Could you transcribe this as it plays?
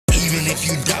Even if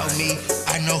you doubt me,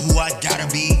 I know who I gotta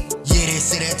be. Yeah, they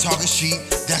say that talking shit,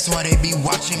 that's why they be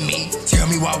watching me. Tell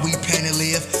me why we paying to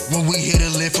live when we here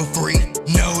to live for free.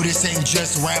 No, this ain't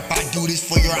just rap, I do this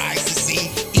for your eyes to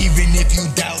see. Even if you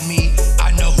doubt me,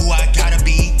 I know who I gotta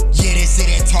be. Yeah, they say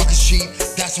that talking shit,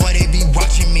 that's why they be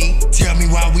watching me. Tell me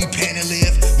why we paying to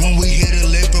live when we here to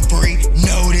live for free.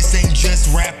 No, this ain't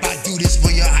just rap, I do this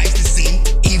for your eyes to see.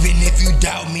 Even if you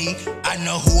doubt me, I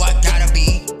know who I gotta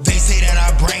be. They say that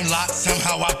I brain locked,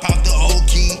 somehow I popped the old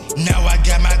key. Now I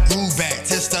got my groove back,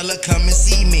 till Stella come and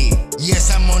see me.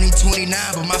 Yes, I'm only 29,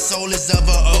 but my soul is of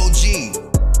a OG.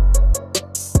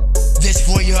 This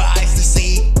for your eyes to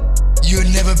see. You'll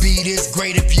never be this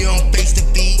great if you don't face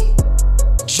defeat.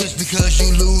 Just because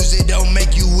you lose, it don't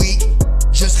make you weak.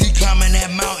 Just keep climbing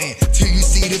that mountain till you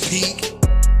see the peak.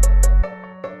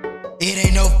 It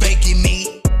ain't no faking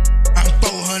me. I'm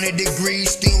 400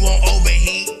 degrees, still won't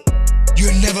overheat.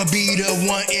 You'll never be the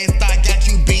one if I got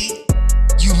you beat.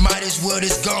 You might as well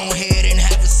just go ahead and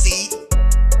have a seat.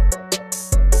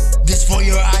 This for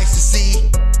your eyes to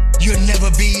see. You'll never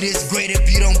be this great if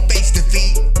you don't face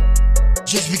defeat.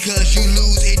 Just because you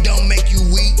lose, it don't make you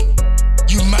weak.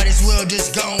 You might as well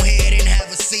just go ahead and have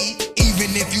a seat.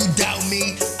 Even if you doubt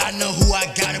me, I know who I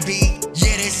gotta be.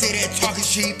 Yeah, they say that talking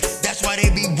sheep, that's why they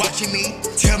be watching me.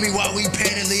 Tell me why we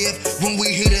paying to live when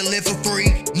we here to live for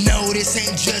free. No, this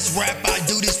ain't just rap, I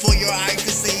do this for your eyes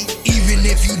to see. Even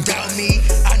if you doubt me,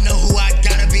 I know who I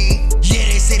gotta be. Yeah,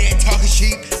 they say that talking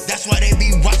sheep, that's why they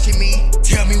be watching me.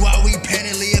 Tell me why we paying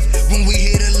to live when we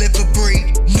here to live for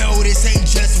free. No, this ain't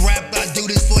just rap, I do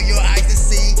this for your eyes to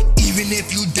see. Even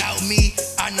if you doubt me,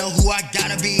 I know who I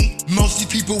gotta be. Most of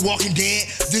these people walking dead,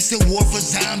 this a war for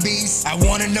zombies. I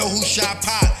wanna know who shot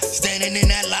Pop, standing in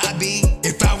that lobby.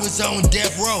 If I was on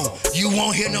death row, you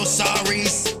won't hear no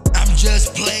sorries. I'm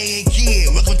just playing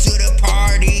kid, welcome to the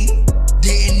party.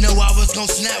 Didn't know I was gon'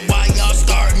 snap, why y'all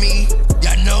start me?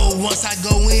 Y'all know once I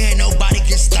go in, nobody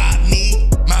can stop me.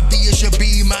 My beer should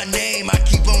be my name, I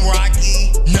keep 'em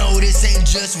rocky. No, this ain't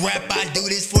just rap, I do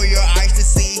this for your eyes to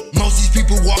see. Most of these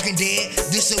people walking dead,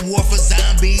 this a war for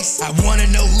zombies. I wanna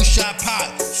know who shot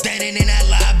Pop, standing in that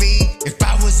lobby. If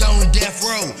I was on death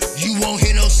row, you won't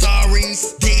hear no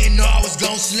sorries. Didn't know I was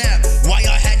gon' snap, why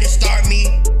y'all had to start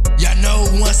me? Y'all know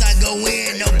once I go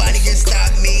in, nobody can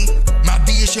stop me. My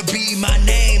beer should be my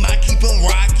name, I keep 'em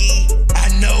rocky. I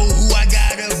know who I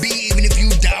gotta be, even if you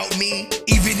doubt me.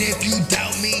 Even if you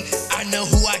doubt me, I know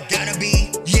who I gotta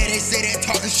be. Yeah, they say that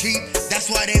talking sheep, that's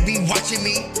why they be watching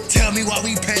me. Tell me why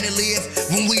we paying to live